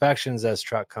the inspections as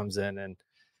truck comes in. And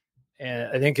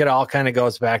I think it all kind of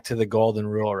goes back to the golden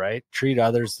rule, right? Treat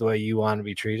others the way you want to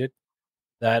be treated.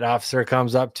 That officer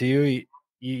comes up to you,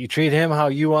 you treat him how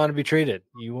you want to be treated.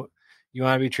 You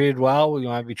want to be treated well. You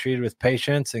want to be treated with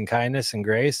patience and kindness and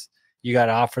grace. You got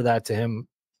to offer that to him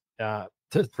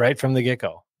right from the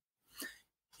get-go.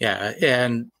 Yeah.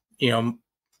 And,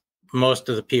 most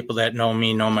of the people that know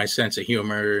me know my sense of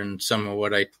humor and some of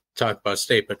what I talk about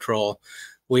state patrol.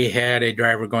 We had a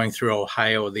driver going through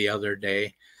Ohio the other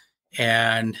day,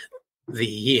 and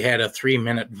he had a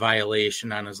 3-minute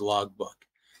violation on his logbook.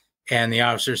 And the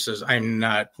officer says, I'm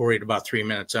not worried about 3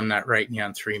 minutes. I'm not writing you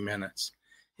on 3 minutes.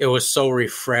 It was so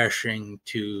refreshing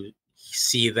to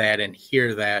see that and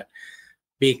hear that,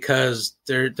 because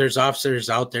there's officers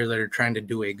out there that are trying to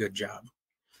do a good job.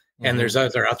 Mm-hmm. And there's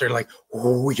others out there like,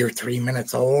 oh, you're 3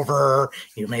 minutes over.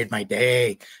 You made my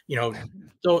day.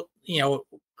 So,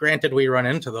 granted, we run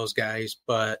into those guys,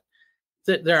 but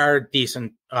there are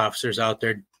decent officers out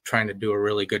there trying to do a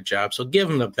really good job. So give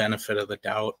them the benefit of the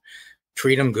doubt.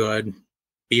 Treat them good,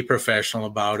 be professional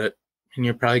about it, and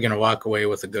you're probably going to walk away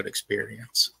with a good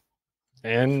experience.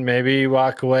 And maybe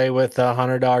walk away with a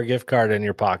 $100 gift card in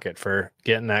your pocket for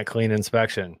getting that clean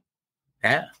inspection.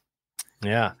 Yeah.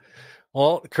 Yeah.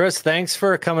 Well, Chris, thanks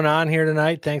for coming on here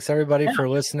tonight. Thanks everybody for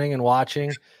listening and watching.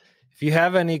 If you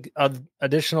have any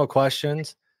additional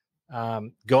questions,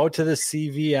 go to the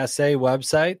CVSA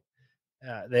website.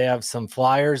 They have some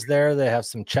flyers there. They have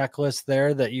some checklists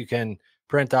there that you can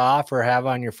print off or have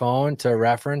on your phone to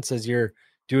reference as you're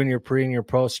doing your pre and your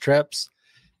post trips.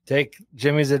 Take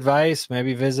Jimmy's advice,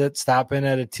 maybe stop in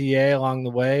at a TA along the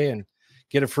way and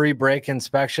get a free brake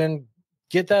inspection.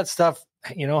 Get that stuff,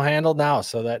 handled now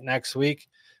so that next week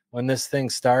when this thing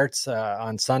starts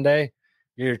on Sunday,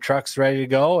 your truck's ready to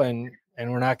go and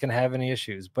we're not going to have any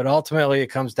issues. But ultimately it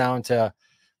comes down to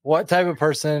what type of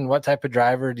person, what type of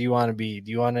driver do you want to be?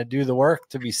 Do you want to do the work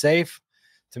to be safe,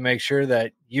 to make sure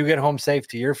that you get home safe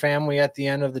to your family at the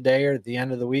end of the day or at the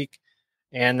end of the week,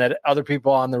 and that other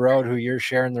people on the road who you're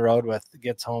sharing the road with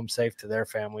gets home safe to their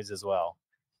families as well?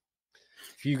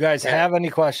 If you guys have any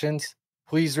questions,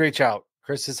 please reach out.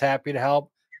 Chris is happy to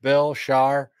help. Bill,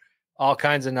 Shar, all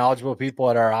kinds of knowledgeable people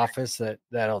at our office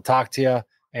that'll talk to you,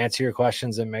 answer your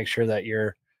questions, and make sure that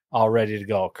you're all ready to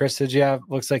go. Chris,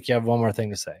 looks like you have one more thing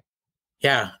to say.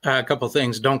 Yeah, a couple of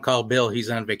things. Don't call Bill. He's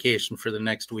on vacation for the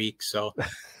next week. So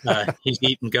he's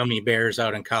eating gummy bears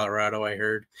out in Colorado, I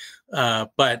heard.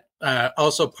 But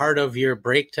also part of your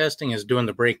brake testing is doing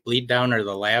the brake bleed down or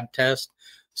the lab test.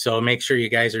 So make sure you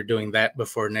guys are doing that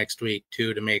before next week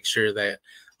too, to make sure that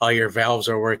all your valves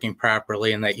are working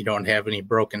properly and that you don't have any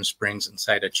broken springs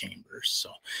inside of chambers.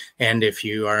 So, and if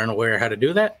you are unaware how to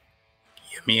do that,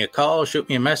 give me a call, shoot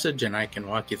me a message, and I can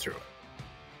walk you through it.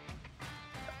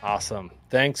 Awesome.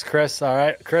 Thanks, Chris. All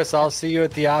right, Chris, I'll see you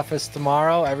at the office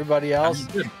tomorrow. Everybody else,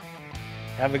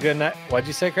 have a good night. What'd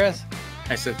you say, Chris?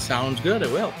 I said, sounds good.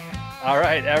 I will. All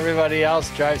right, everybody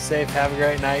else, drive safe. Have a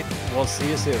great night. We'll see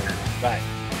you soon. Bye.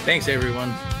 Thanks,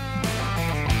 everyone.